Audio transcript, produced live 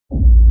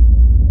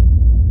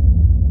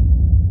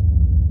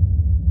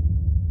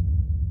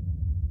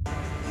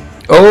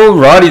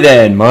Alrighty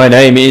then, my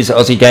name is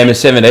Aussie Gamer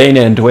 17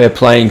 and we're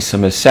playing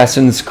some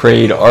Assassin's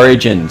Creed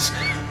Origins,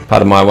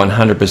 part of my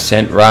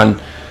 100% run.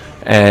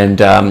 And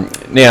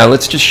now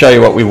let's just show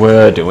you what we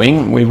were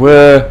doing. We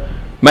were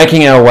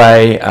making our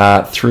way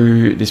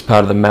through this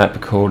part of the map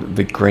called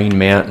the Green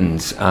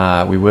Mountains.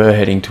 We were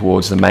heading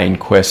towards the main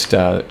quest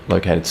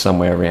located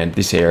somewhere around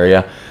this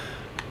area,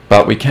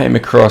 but we came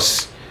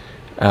across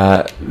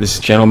this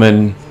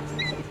gentleman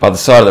by the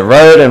side of the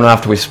road, and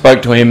after we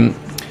spoke to him,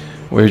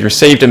 we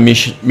received a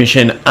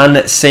mission,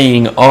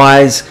 Unseeing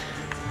Eyes,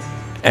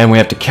 and we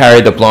have to carry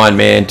the blind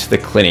man to the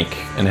clinic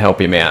and help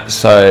him out.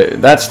 So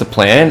that's the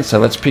plan. So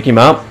let's pick him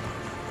up.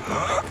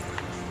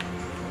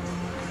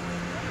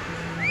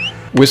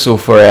 Whistle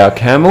for our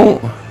camel.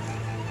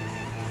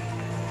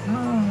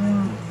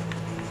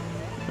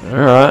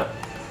 Alright.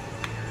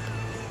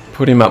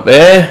 Put him up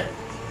there.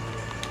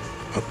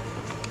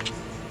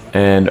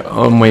 And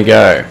on we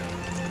go.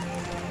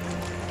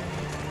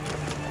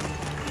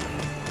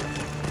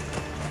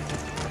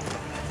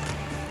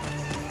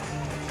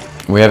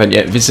 We haven't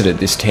yet visited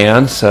this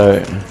town,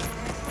 so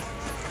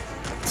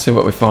let's see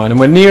what we find. And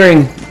we're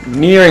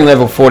nearing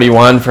level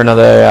 41 for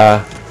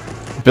another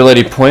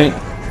ability point.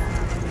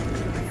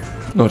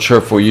 Not sure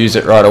if we'll use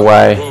it right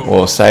away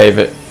or save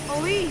it.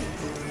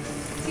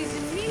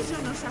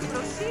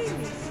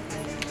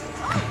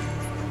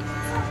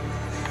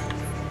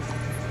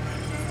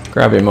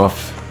 Grab him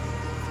off.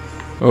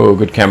 Oh,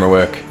 good camera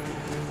work.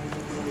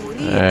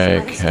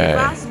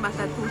 Okay.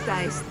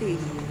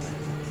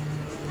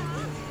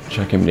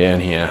 Chuck him down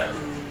here.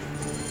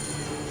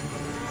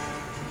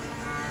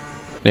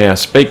 Now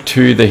speak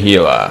to the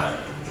healer.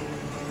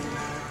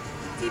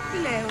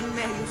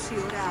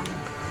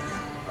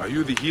 Are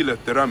you the healer,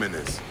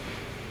 Teramenes?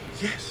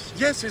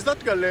 Yes, is that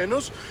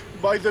Galenos?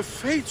 By the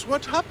fates,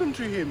 what happened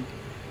to him?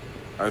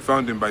 I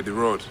found him by the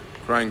road,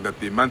 crying that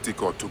the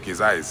manticore took his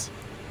eyes.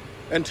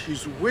 And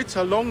his wits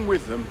along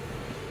with them.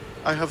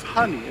 I have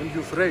honey and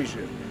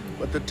euphrasia,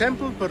 but the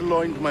temple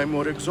purloined my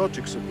more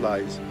exotic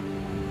supplies.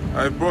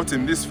 I've brought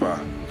him this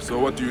far, so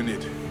what do you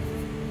need?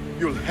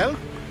 You'll help?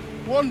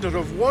 Wonder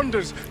of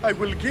wonders, I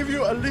will give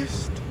you a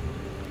list.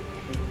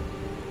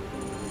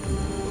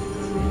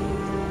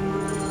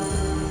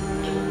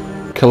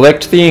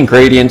 Collect the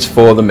ingredients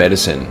for the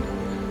medicine.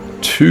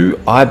 2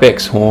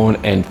 ibex horn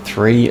and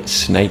 3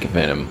 snake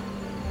venom.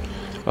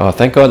 Oh,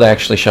 thank God they're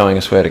actually showing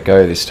us where to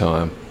go this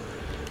time.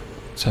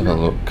 Let's have a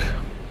look.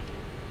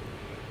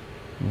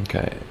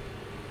 Okay.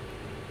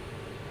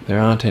 There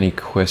aren't any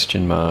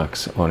question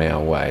marks on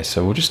our way,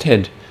 so we'll just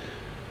head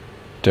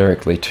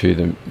directly to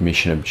the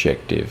mission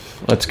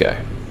objective. Let's go.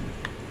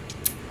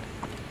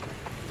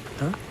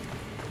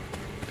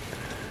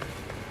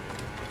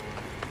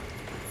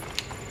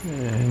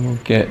 And we'll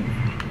get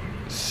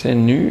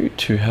Senu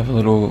to have a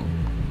little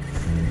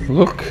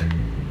look.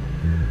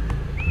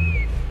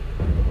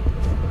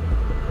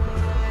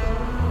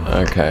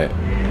 Okay.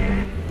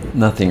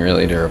 Nothing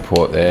really to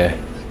report there.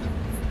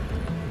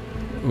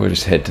 We'll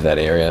just head to that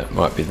area. It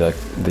might be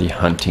the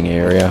hunting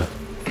area.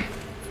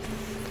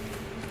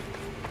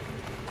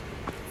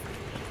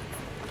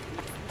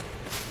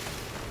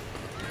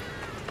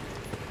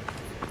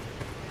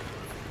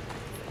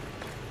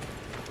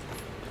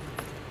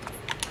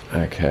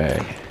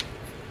 Okay.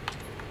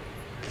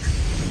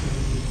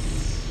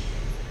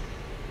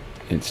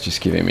 It's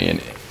just giving me an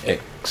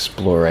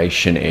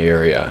exploration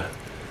area.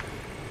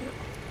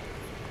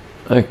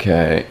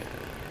 Okay.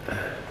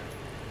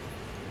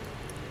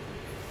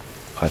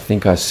 I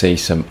think I see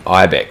some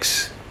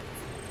ibex,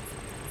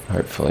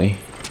 hopefully.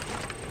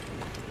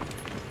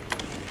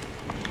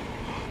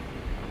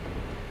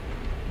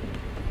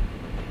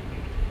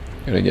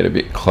 Gotta get a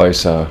bit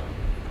closer.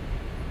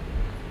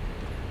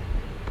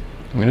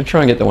 I'm gonna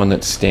try and get the one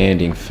that's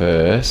standing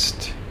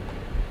first.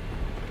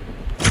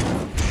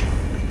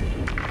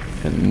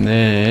 And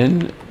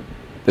then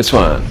this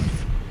one.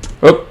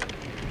 Oop.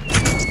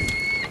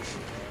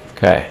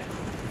 Okay.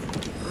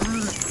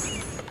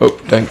 Oh,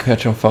 don't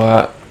catch on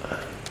fire.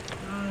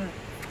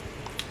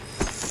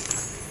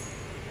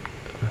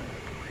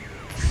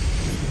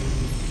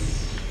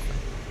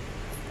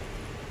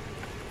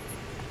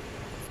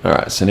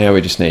 Alright, so now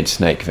we just need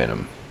snake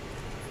venom.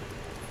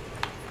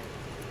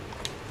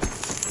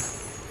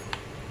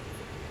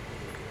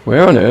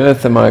 Where on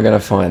earth am I going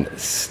to find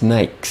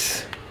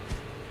snakes?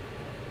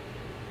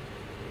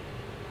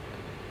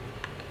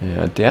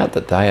 Yeah, I doubt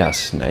that they are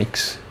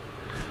snakes.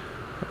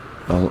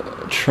 I'll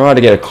try to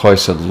get a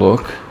closer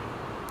look.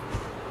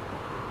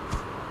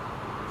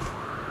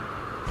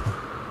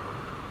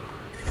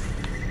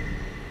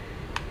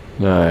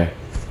 No.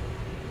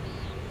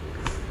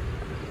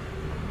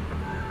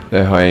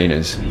 They're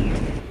hyenas.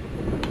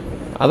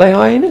 Are they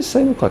hyenas?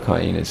 They look like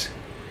hyenas.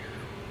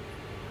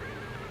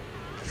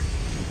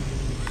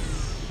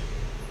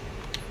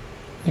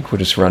 I think we'll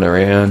just run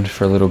around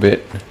for a little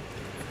bit.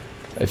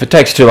 If it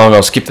takes too long,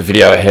 I'll skip the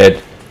video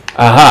ahead.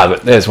 Aha,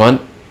 but there's one.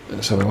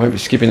 So we won't be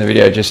skipping the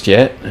video just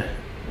yet.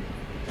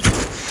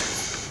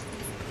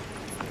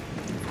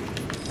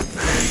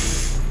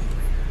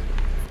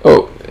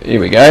 Oh, here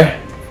we go.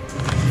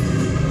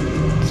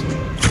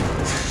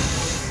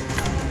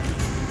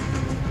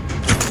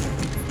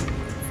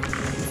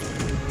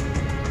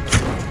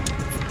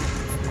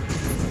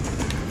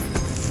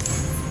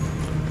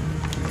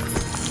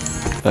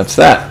 That's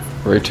that.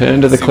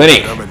 Return to the See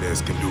clinic. what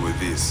Amanez can do with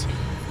this.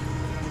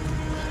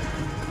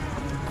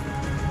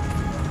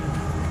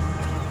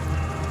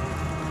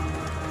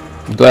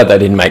 I'm glad they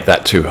didn't make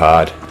that too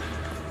hard.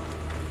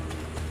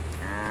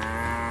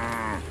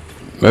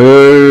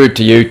 Moo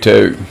to you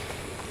too.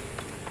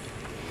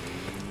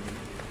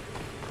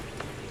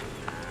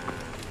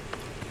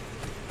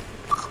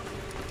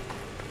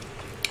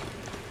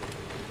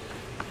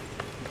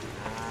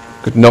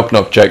 Good knock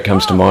knock joke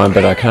comes to mind,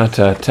 but I can't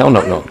tell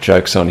knock knock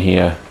jokes on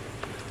here.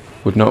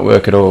 Would not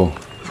work at all.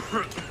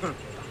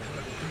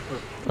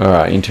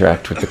 Alright,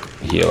 interact with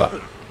the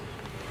healer.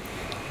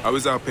 How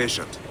is our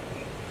patient?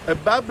 A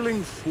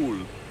babbling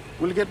fool.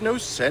 Will get no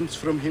sense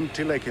from him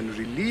till I can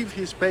relieve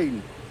his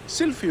pain.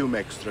 Silphium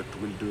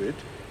extract will do it.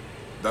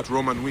 That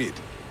Roman weed.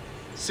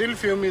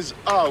 Silphium is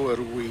our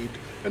weed,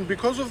 and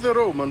because of the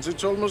Romans,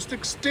 it's almost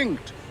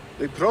extinct.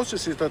 They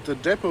process it at the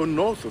depot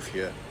north of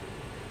here.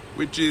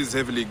 Which is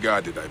heavily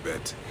guarded, I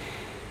bet.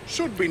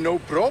 Should be no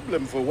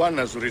problem for one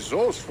as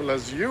resourceful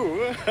as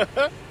you.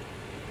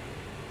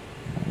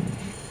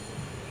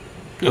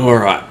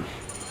 Alright.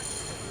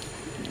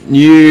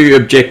 New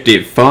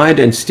objective. Find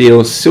and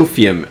steal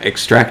Silphium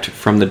extract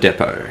from the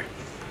depot.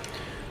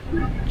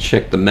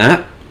 Check the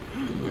map.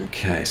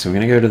 Okay, so I'm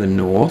going to go to the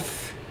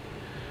north.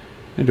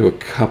 I'm going to do a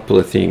couple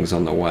of things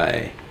on the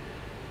way.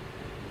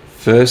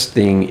 First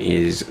thing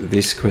is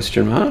this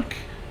question mark.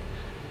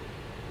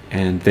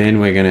 And then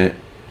we're going to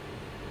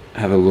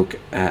have a look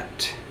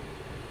at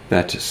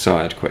that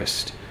side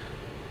quest.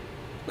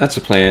 That's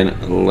a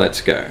plan.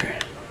 Let's go.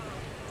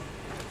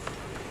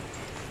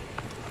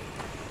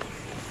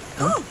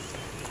 Oh!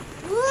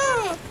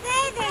 Whoa!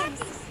 Feathers!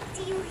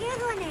 Do you hear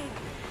one?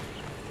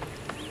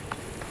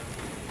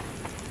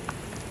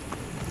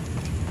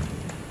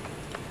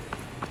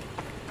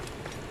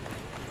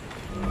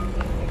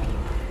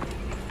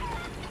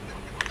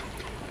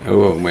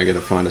 Oh, and we're going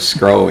to find a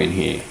scroll in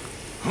here.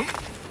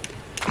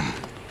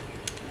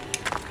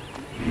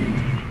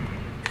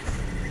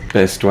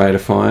 Best way to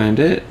find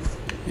it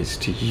is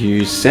to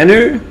use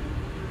Senu,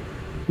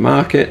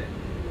 mark it,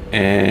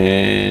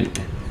 and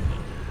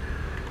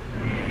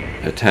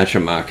attach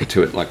a marker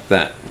to it like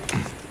that.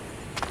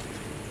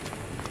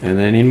 And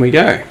then in we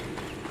go.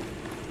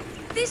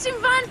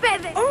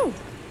 Oh!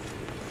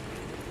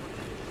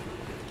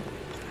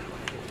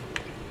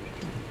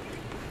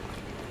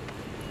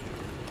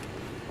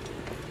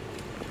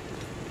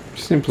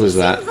 Simple as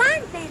that.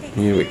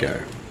 Here we go.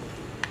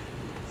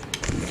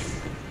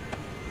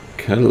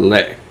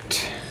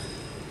 Collect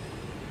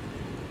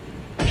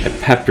a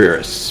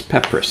papyrus.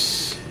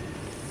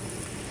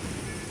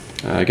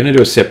 I'm going to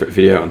do a separate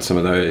video on some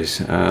of those.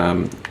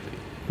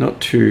 Not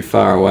too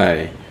far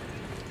away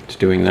to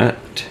doing that.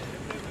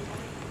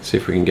 See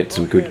if we can get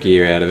some good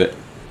gear out of it.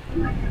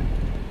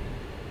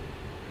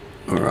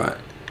 Alright.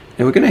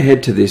 Now we're going to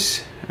head to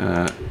this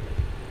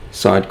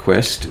side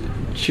quest.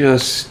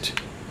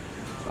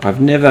 I've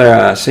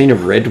never seen a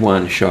red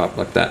one show up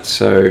like that,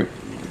 so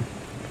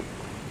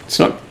it's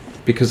not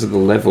because of the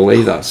level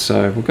either,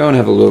 so we'll go and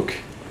have a look.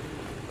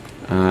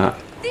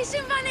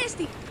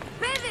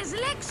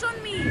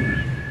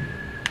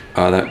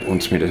 Oh, that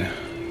wants me to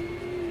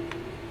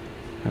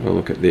have a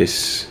look at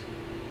this.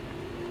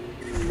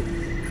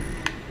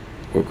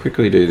 We'll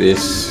quickly do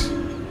this.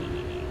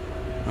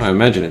 I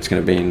imagine it's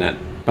going to be in that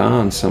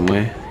barn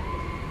somewhere.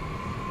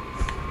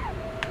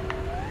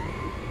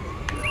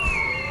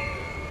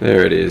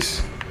 There it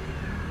is.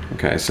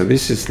 Okay, so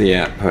this is the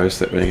outpost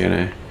that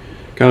we're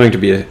going to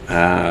be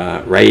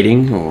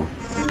raiding or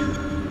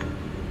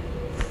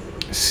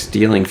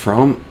stealing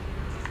from,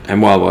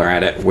 and while we're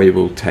at it we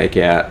will take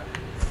out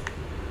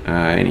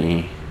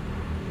any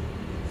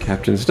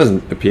captains.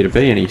 Doesn't appear to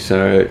be any,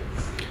 so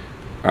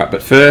alright,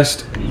 but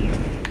first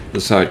the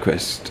side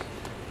quest.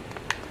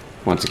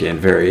 Once again,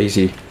 very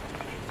easy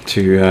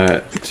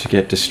to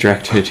get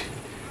distracted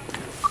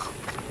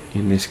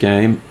in this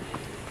game.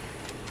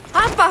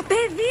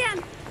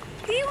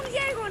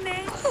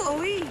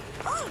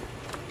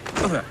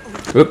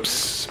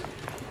 Oops,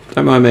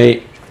 don't mind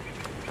me.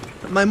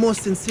 My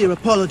most sincere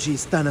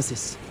apologies,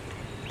 Thanasis.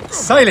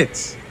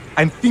 Silence!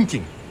 I'm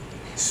thinking.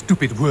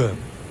 Stupid worm.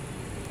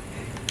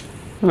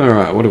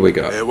 Alright, what do we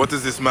got? What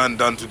has this man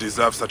done to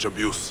deserve such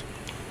abuse?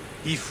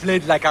 He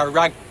fled like a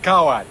rank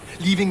coward,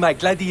 leaving my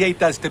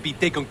gladiators to be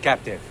taken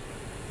captive.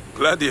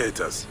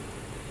 Gladiators?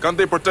 Can't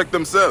they protect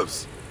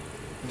themselves?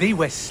 They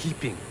were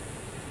sleeping.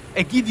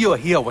 Egidio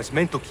here was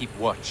meant to keep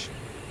watch.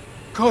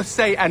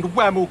 Kosei and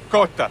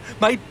Wamukota,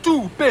 my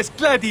two best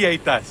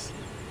gladiators!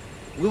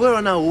 We were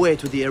on our way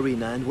to the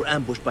arena and were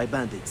ambushed by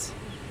bandits.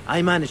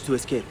 I managed to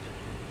escape.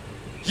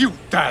 You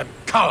damn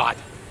coward!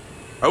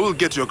 I will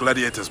get your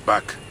gladiators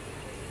back.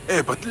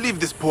 Hey, but leave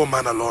this poor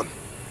man alone.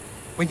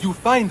 When you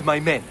find my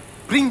men,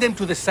 bring them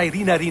to the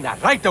Cyrene Arena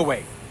right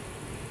away.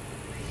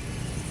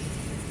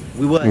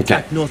 We were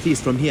attacked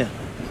northeast from here,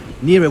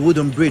 near a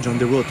wooden bridge on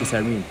the road to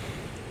Cyrene.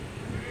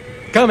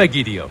 Come,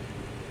 Egidio.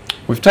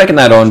 We've taken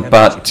that on,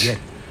 but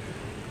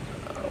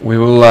we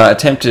will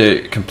attempt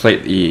to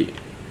complete the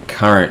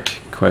current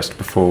quest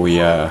before we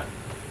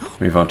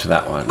Move on to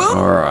that one.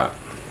 Alright.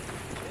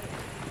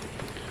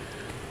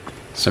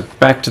 So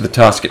back to the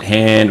task at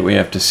hand. We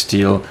have to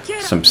steal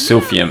some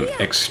silphium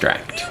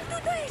extract.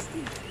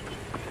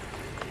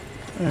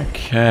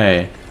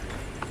 Okay.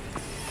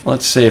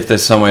 Let's see if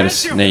there's some way to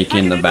sneak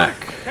in the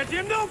back.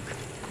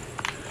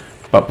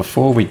 But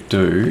before we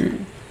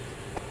do,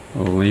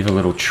 we'll leave a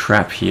little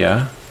trap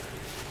here.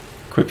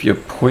 Equip your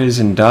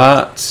poison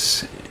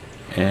darts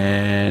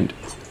and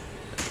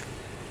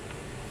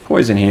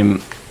poison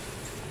him.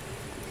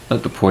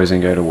 Let the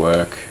poison go to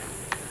work.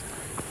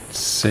 Let's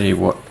see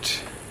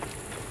what...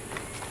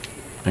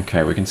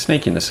 Okay, we can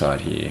sneak in the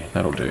side here.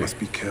 That'll do. Must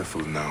be careful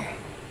now.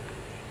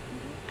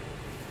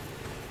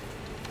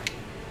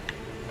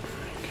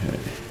 Okay.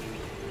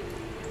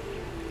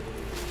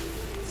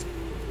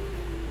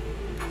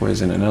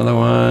 Poison another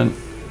one.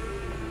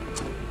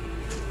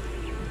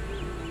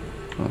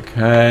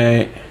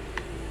 Okay.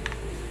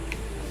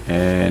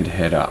 And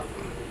head up.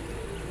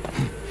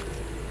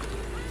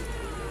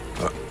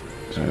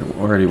 So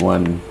already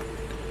one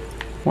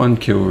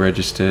kill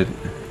registered.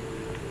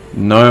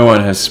 No one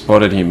has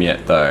spotted him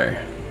yet though.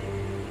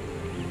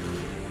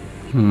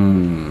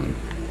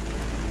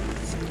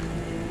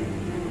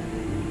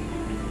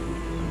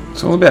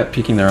 It's all about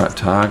picking the right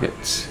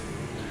targets.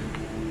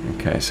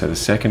 Okay, so the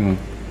second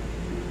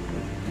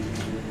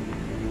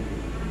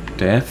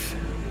death.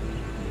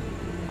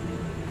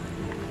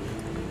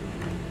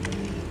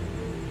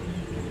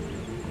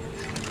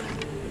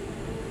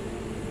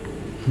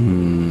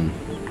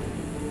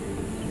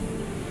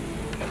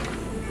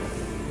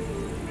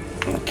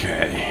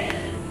 Okay.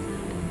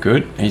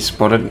 Good, he's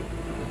spotted.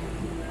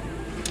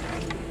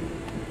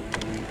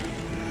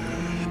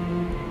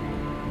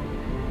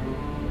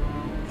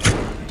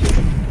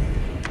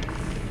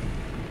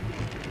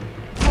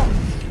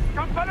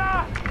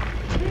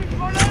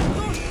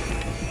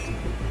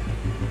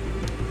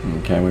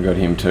 Okay, we got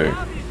him too.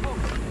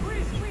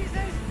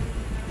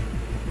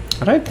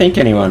 I don't think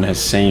anyone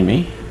has seen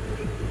me.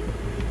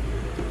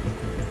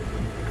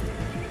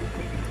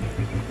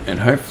 And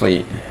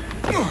hopefully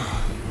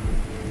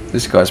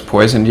this guy's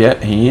poisoned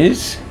yet. He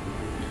is.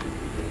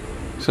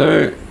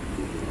 So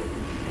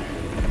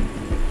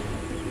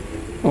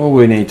all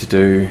we need to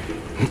do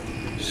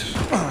is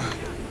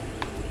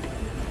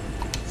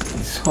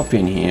hop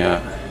in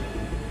here.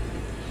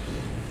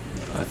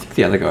 I think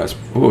the other guy's...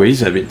 Oh,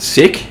 he's a bit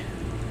sick.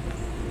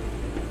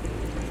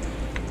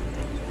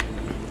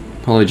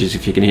 Apologies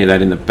if you can hear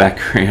that in the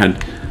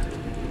background.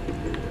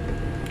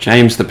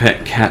 James the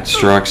pet cat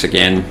strikes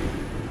again.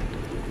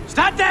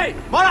 State!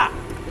 Mora!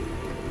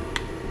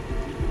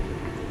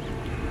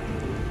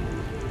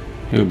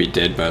 He'll be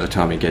dead by the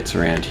time he gets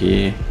around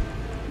here.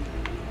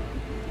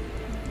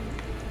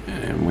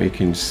 And we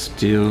can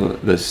steal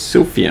the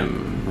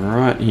silphium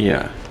right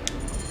here.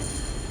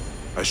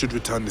 I should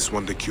return this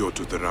wonder cure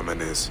to the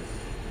Ramanes.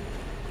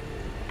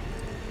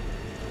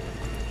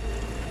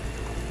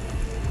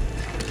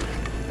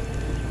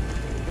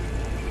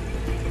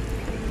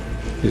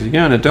 Is he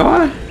going to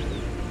die?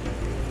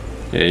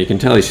 Yeah, you can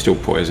tell he's still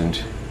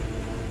poisoned.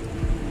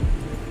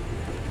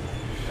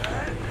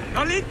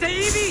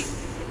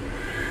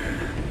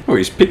 Oh,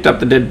 he's picked up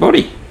the dead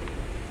body.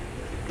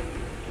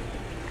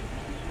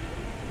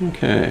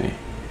 Okay.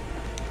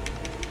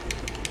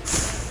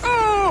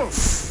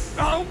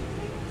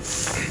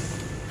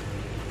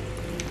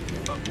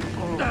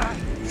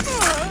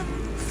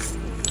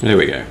 There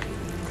we go.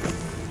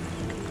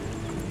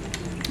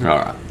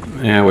 Alright,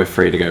 now we're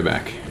free to go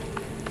back.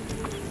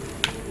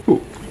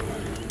 Ooh.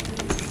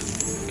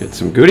 Get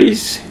some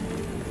goodies.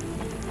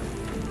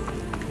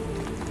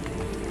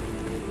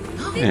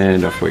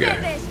 And off we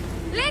go.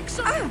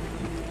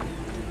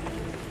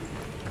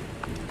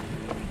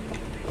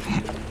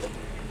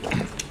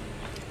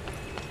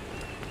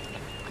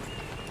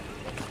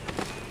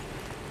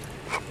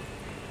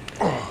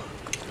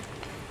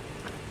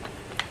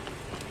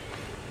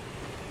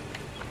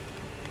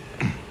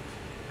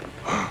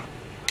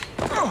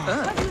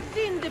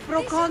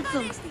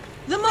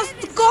 The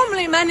most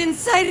comely man in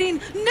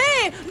Cyrene,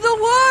 nay, the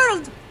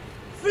world!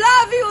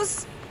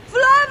 Flavius!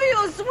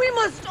 Flavius, we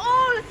must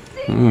all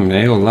see!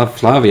 They all love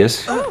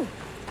Flavius. Oh.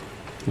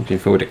 Looking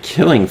forward to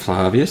killing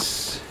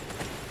Flavius.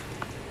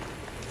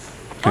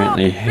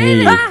 Apparently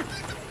he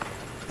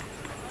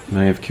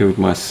may have killed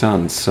my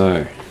son,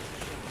 so...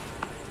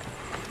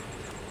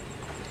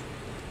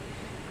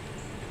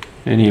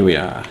 And here we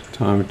are.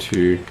 Time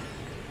to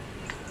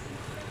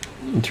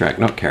interact,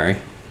 not carry.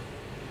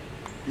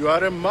 You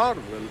are a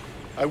marvel.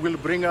 I will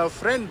bring our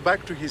friend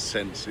back to his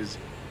senses.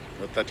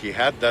 Not that he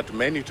had that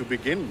many to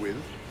begin with.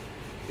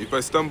 If I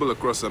stumble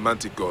across a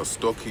manticore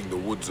stalking the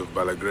woods of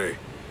Balagray,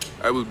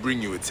 I will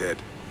bring you its head.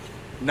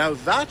 Now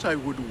that I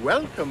would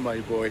welcome, my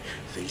boy.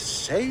 They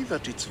say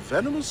that its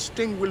venomous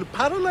sting will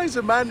paralyze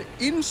a man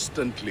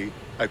instantly.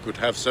 I could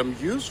have some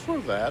use for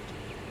that.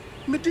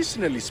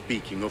 Medicinally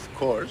speaking, of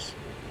course.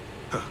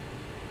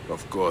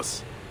 Of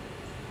course.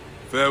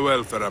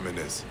 Farewell,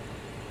 Theramenes.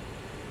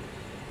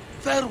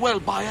 Farewell,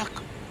 Bayak.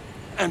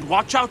 And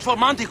watch out for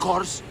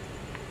manticores.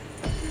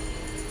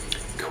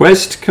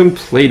 Quest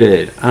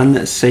completed.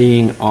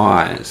 Unseeing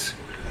Eyes.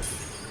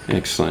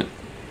 Excellent.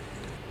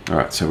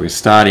 Alright, so we're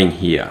starting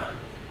here.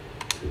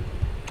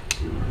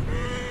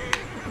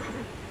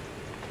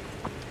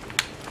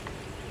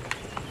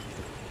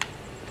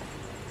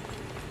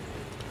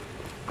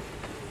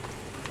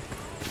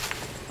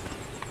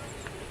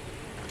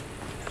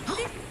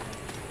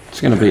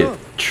 It's going to be a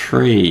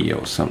tree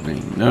or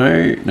something.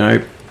 No,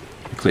 nope.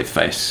 A cliff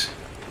face.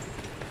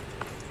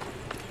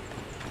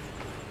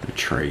 A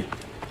tree.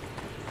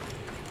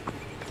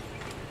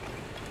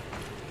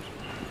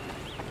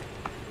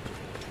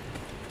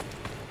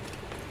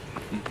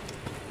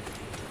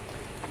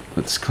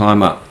 Let's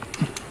climb up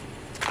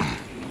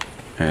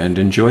and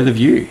enjoy the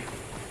view.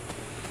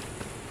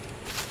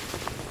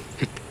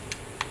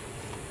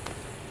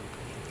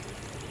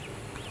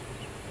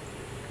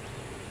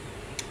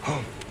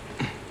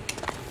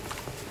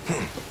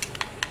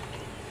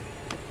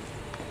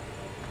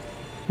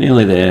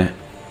 Nearly there.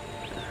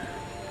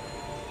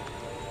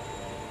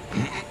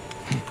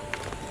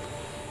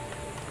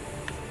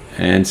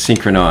 And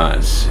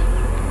synchronize.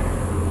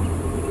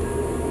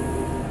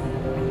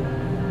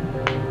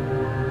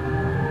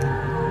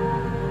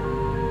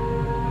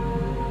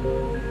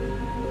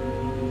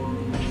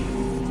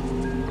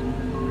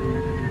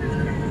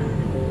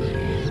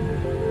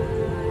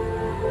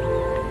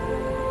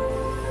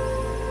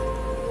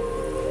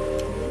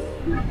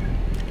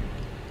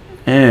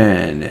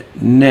 And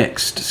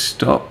next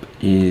stop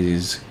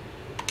is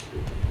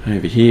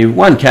over here.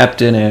 1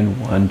 captain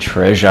and 1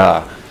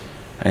 treasure.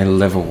 A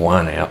level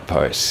 1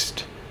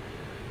 outpost.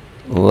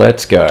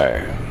 Let's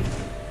go.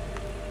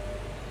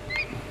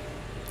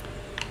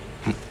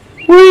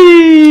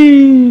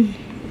 Whee!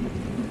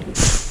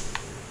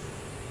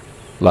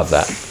 Love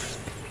that.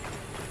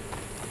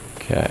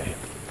 Okay.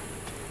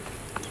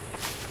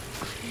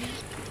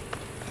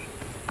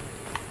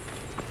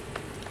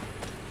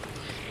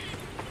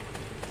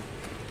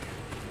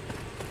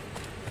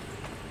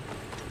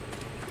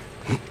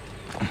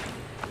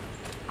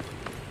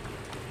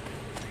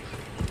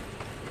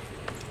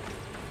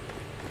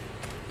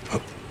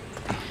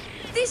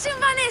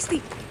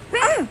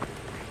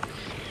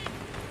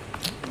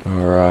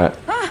 Alright.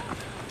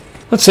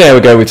 Let's see how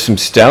we go with some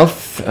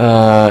stealth.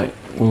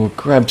 We'll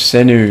grab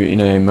Senu in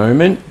a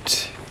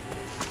moment.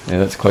 Yeah,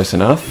 that's close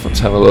enough. Let's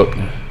have a look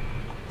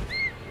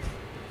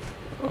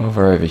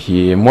over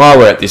here. And while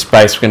we're at this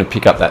base, we're going to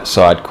pick up that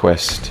side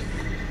quest.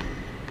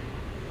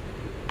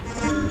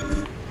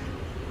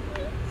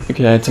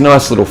 Okay, it's a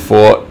nice little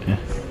fort.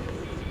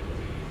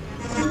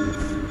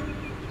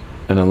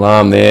 An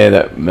alarm there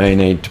that may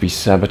need to be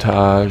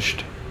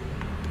sabotaged.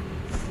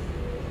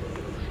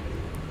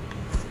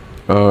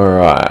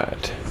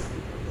 Alright.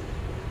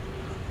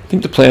 I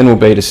think the plan will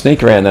be to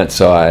sneak around that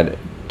side,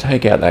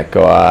 take out that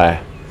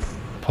guy,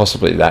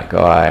 possibly that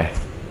guy.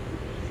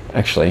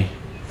 Actually,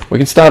 we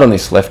can start on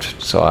this left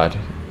side.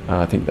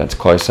 I think that's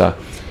closer.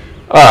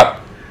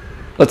 Alright,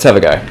 let's have a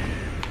go.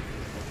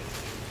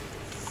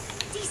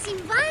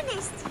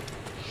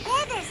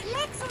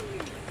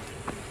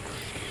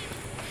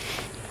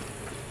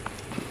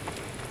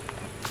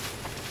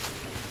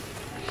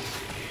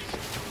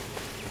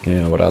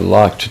 Now what I'd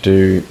like to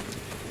do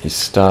is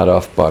start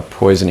off by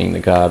poisoning the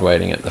guard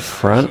waiting at the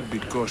front. Should be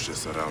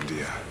cautious around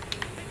here.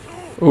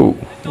 Ooh,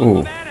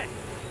 ooh.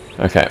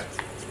 Okay.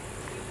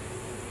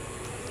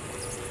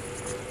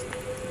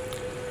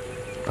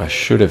 I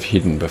should have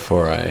hidden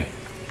before I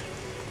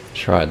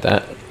tried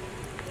that.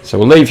 So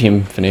we'll leave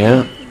him for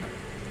now.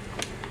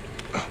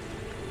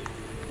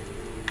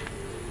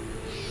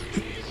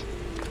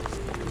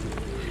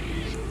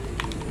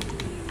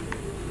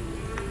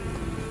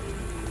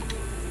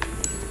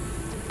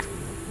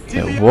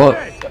 Yeah, what?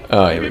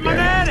 Oh, here we go.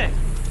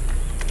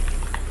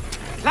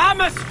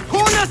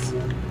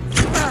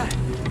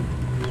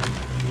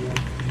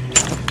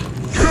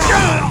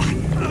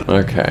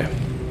 Okay.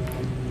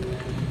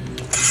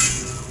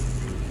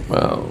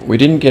 Well, we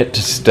didn't get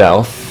to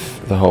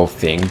stealth the whole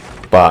thing,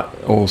 but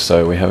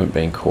also we haven't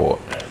been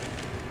caught.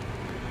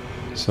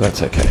 So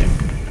that's okay.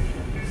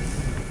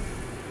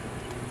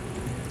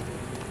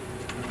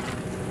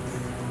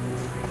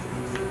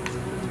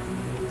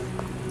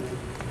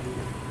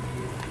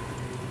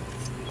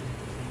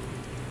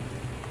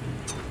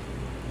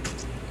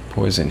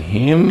 Poison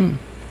him.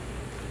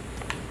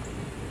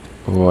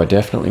 Oh, I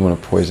definitely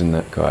want to poison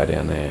that guy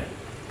down there.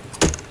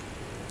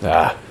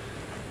 Ah.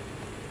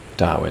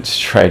 Dart went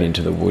straight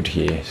into the wood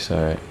here,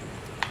 so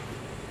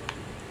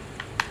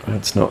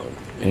that's not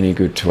any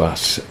good to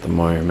us at the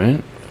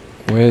moment.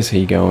 Where's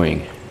he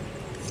going?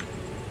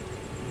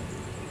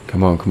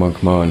 Come on, come on,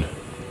 come on.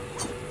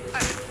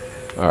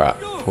 Alright,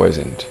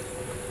 poisoned.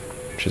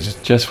 Which is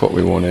just what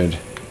we wanted.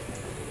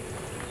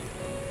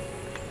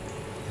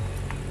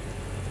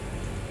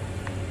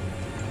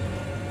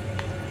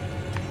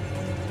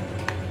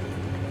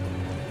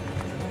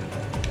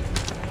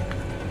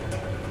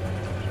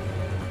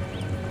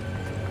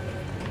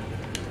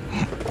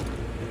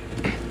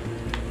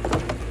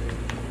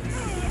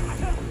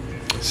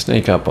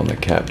 Sneak up on the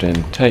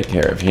captain, take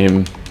care of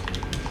him.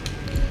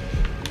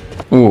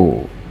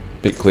 Ooh,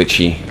 bit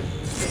glitchy.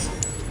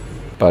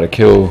 But a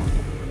kill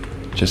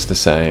just the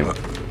same.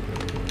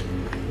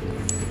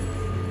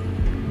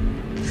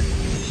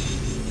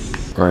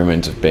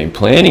 Romans have been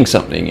planning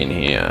something in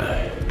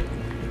here.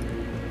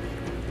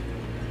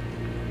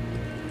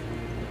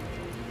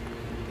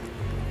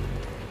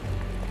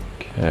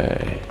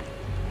 Okay.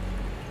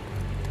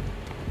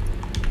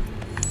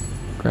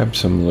 Grab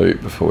some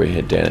loot before we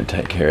head down and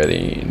take care of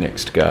the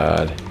next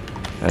guard.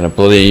 And I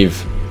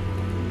believe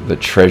the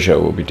treasure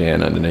will be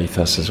down underneath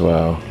us as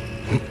well.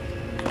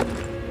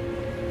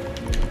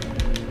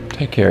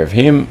 Take care of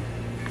him.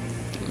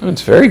 Oh,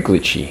 it's very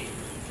glitchy.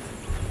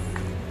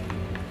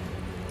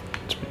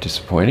 It's a bit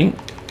disappointing.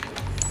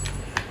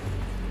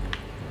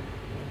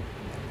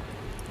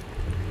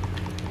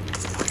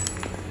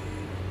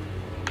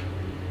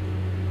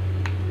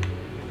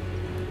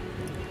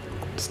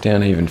 It's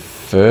down even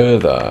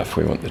further if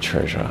we want the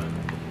treasure.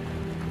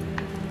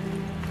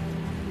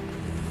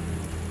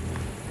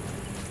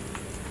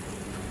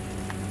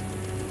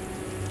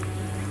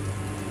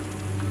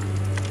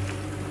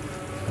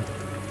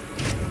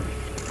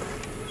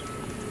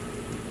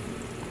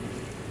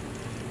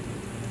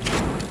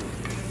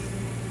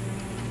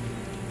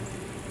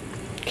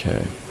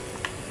 Okay.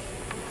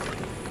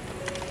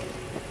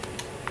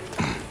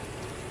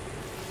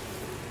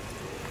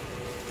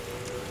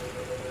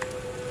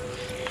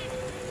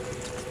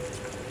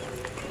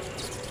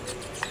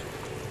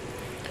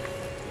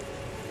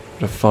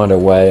 To find a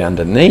way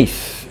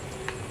underneath,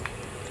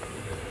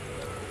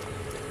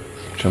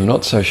 which I'm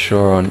not so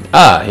sure on.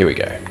 Ah, here we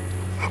go.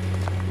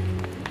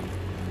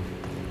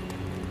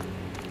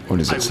 What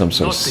is it? Some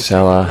sort of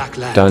cellar,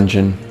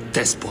 dungeon.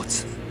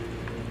 Despots.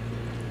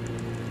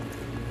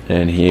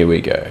 And here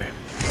we go.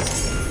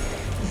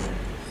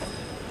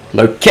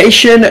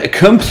 Location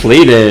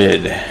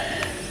completed.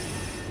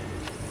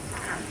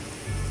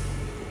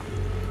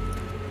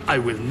 I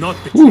will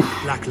not betray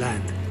Black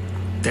Land.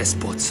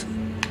 Despots.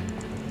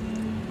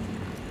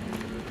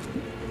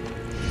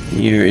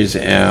 Here is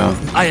our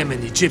I am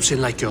an Egyptian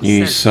like yourself.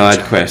 new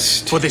side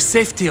quest. For the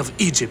safety of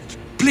Egypt,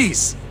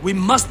 please, we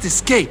must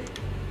escape.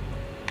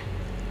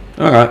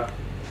 Alright,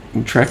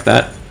 we'll track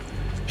that.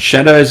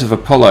 Shadows of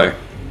Apollo.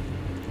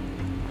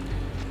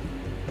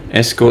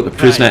 Escort the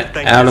prisoner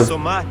out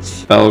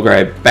of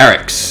Belgrade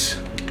Barracks.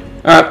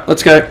 Alright,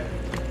 let's go.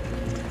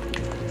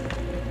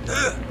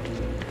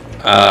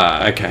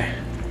 Okay.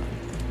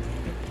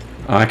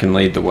 I can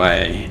lead the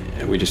way.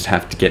 We just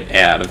have to get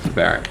out of the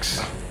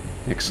barracks.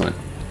 Excellent.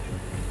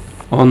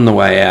 On the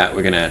way out,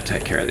 we're going to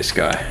take care of this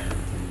guy.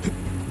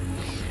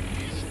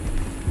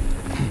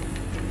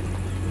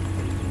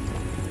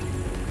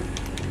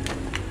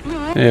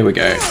 There we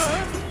go.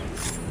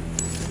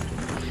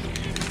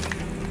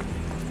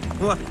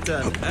 What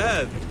on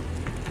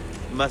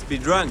earth? Must be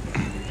drunk.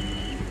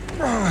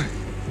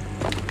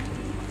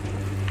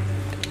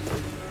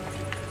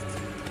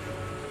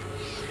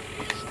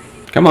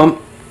 Come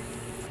on.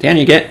 Down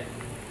you get.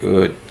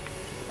 Good.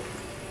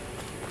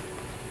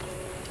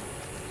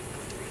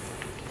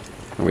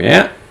 Are we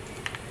out?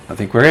 I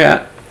think we're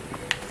out.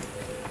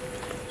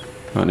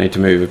 Might need to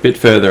move a bit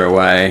further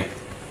away.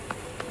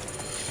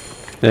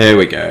 There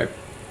we go.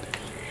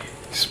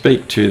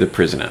 Speak to the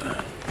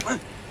prisoner.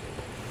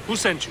 Who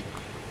sent you?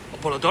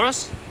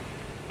 Apollodorus?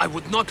 I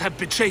would not have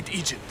betrayed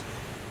Egypt.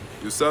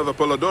 You serve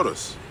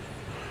Apollodorus?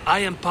 I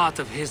am part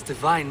of his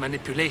divine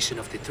manipulation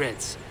of the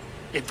threads.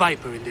 A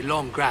viper in the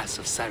long grass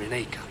of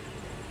Cyrenaica.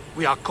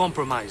 We are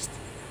compromised.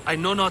 I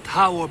know not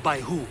how or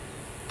by who,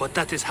 but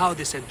that is how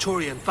the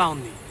Centurion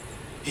found me.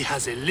 He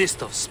has a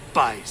list of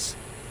spies.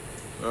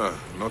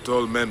 Not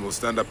all men will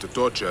stand up to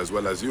torture as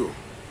well as you.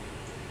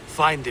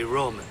 Find the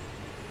Roman.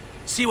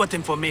 See what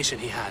information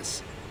he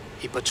has.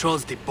 He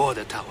patrols the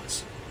border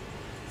towers.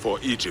 For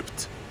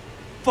Egypt.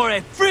 For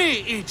a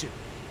free Egypt!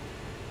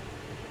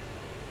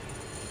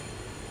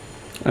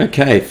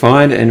 Okay,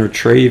 find and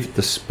retrieve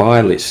the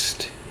spy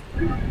list.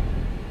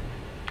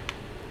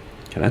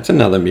 Okay, that's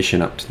another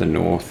mission up to the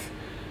north.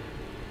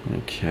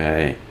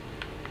 Okay.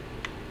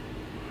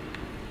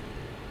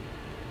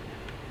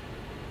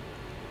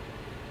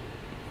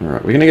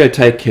 Alright, we're going to go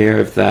take care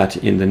of that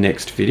in the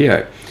next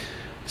video.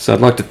 So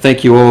I'd like to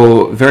thank you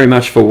all very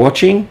much for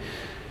watching.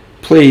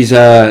 Please,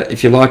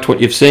 if you liked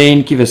what you've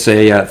seen, give us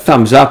a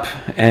thumbs up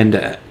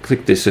and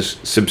click this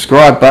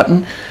subscribe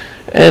button.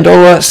 And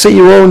I'll see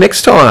you all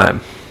next time.